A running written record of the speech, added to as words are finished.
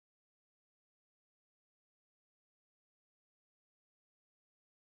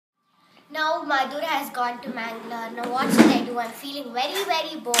Now Madhur has gone to Mangalore. Now what should I do? I'm feeling very,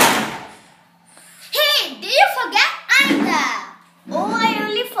 very bored. Hey, did you forget I'm there? Oh, I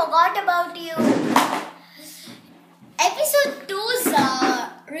really forgot about you. Episode 2's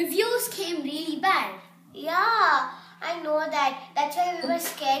reviews came really bad. Yeah, I know that. That's why we were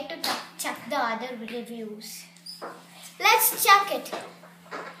scared to check the other reviews. Let's check it.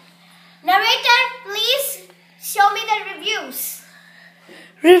 Narrator, please show me the reviews.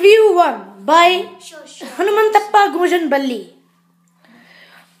 Review 1 by Sure. Hanumantappa Gojanballi.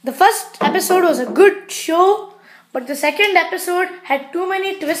 The first episode was a good show, but the second episode had too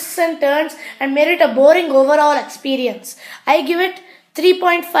many twists and turns and made it a boring overall experience. I give it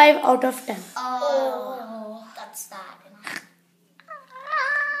 3.5 out of 10. Oh, that's sad.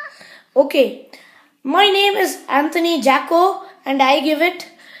 Okay, my name is Anthony Jacko and I give it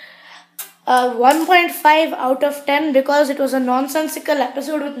 1.5 out of 10 because it was a nonsensical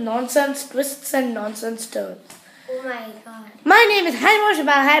episode with nonsense twists and nonsense turns. Oh my god. My name is Haimosh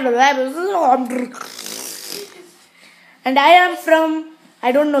and I am from,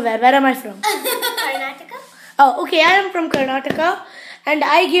 I don't know where am I from? Karnataka? Oh, okay, I am from Karnataka and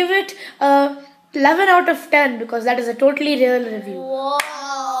I give it 11 out of 10 because that is a totally real review. Whoa,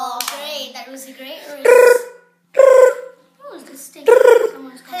 great. That was a great review. Who is this thing?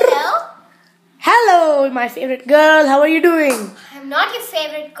 Hello? Hello, my favorite girl, how are you doing? I'm not your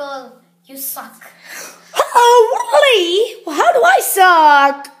favorite girl. You suck. Oh, really? How do I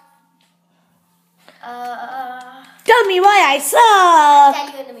suck? Tell me why I suck.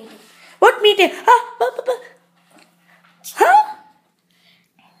 Tell you in the meeting. What meeting? Huh?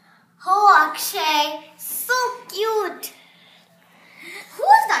 Oh, Akshay, so cute.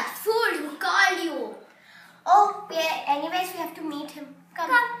 Who's that fool who called you? Oh, yeah, anyways, we have to meet him.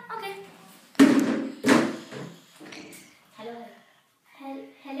 Come. Okay. Hello.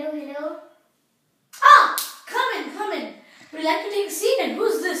 Ah, come in. Would you like to take a seat? And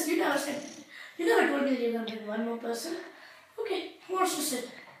who's this? You never told me that you're going to bring one more person. Okay, who wants to sit?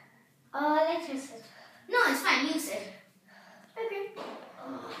 Let's just sit. No, it's fine. You sit. Okay.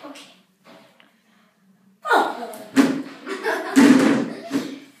 Okay. Oh.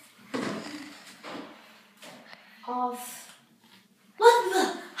 Off. What the?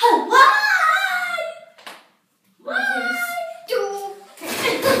 How? What? Okay.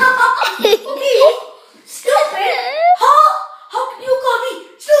 Stupid? How can you call me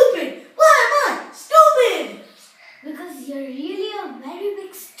stupid? Why am I stupid? Because you're really a very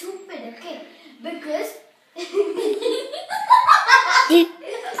big stupid, okay? Because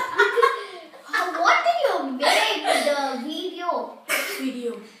what did you make the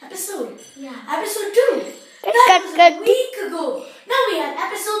video? Episode. Yeah. Episode 2. That was a week ago. Now we have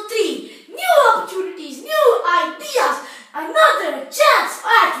episode 3. New opportunities, new ideas, another chance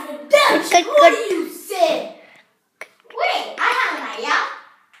at redemption. What do you say? Wait, I have an idea.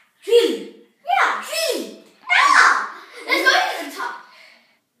 Really? Yeah. Really? Yeah. Let's go to the top.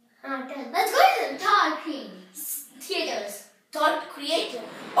 Let's go to the Thought Theaters. Thought creator.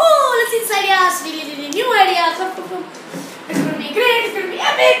 Oh, let's see ideas. Really new ideas. It's going to be great. It's going to be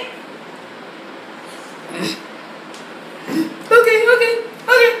epic. Okay.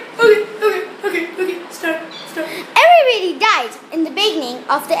 Start. Everybody dies in the beginning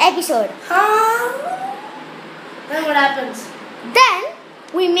of the episode. Then what happens? Then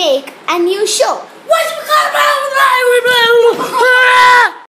we make a new show. What's